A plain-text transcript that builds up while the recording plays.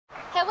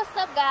Hey, what's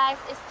up guys?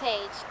 It's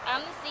Taj.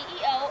 I'm the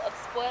CEO of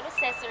Spoiled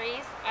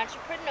Accessories,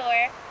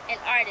 entrepreneur, and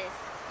artist.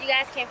 You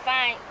guys can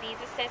find these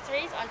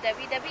accessories on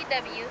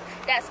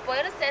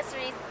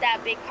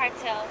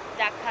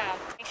www.spoiledaccessories.bigcartel.com.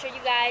 Make sure you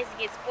guys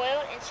get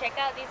spoiled and check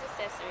out these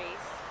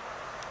accessories.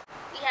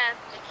 We have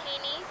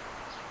bikinis,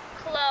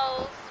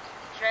 clothes,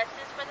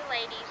 dresses for the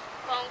ladies,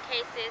 phone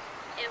cases,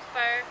 and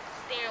fur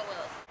steering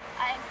wheels.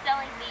 I am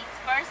selling these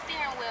fur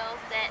steering wheel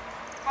sets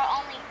for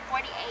only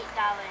 $48.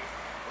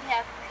 We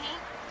have pink,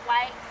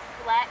 white,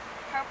 black,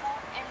 purple,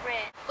 and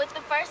red. With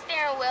the first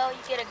steering wheel, you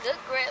get a good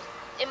grip,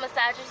 it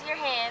massages your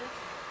hands,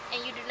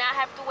 and you do not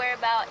have to worry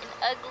about an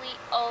ugly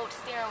old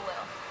steering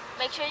wheel.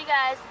 Make sure you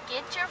guys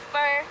get your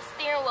fur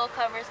steering wheel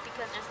covers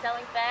because they're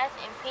selling fast,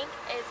 and pink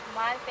is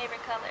my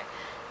favorite color.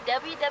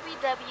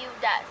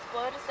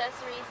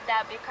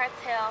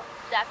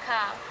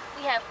 www.spoiledaccessories.bigcartel.com.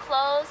 We have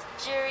clothes,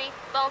 jewelry,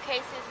 phone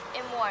cases,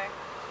 and more.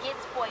 Get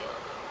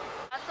spoiled.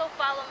 Also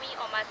follow me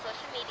on my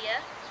social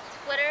media,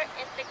 Twitter,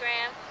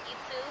 Instagram,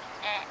 YouTube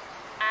at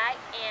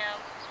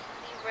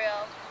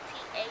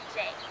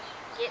iamtherealtaj.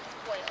 Get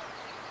spoiled.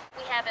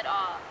 We have it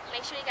all.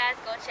 Make sure you guys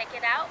go check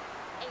it out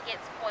and get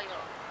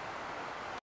spoiled.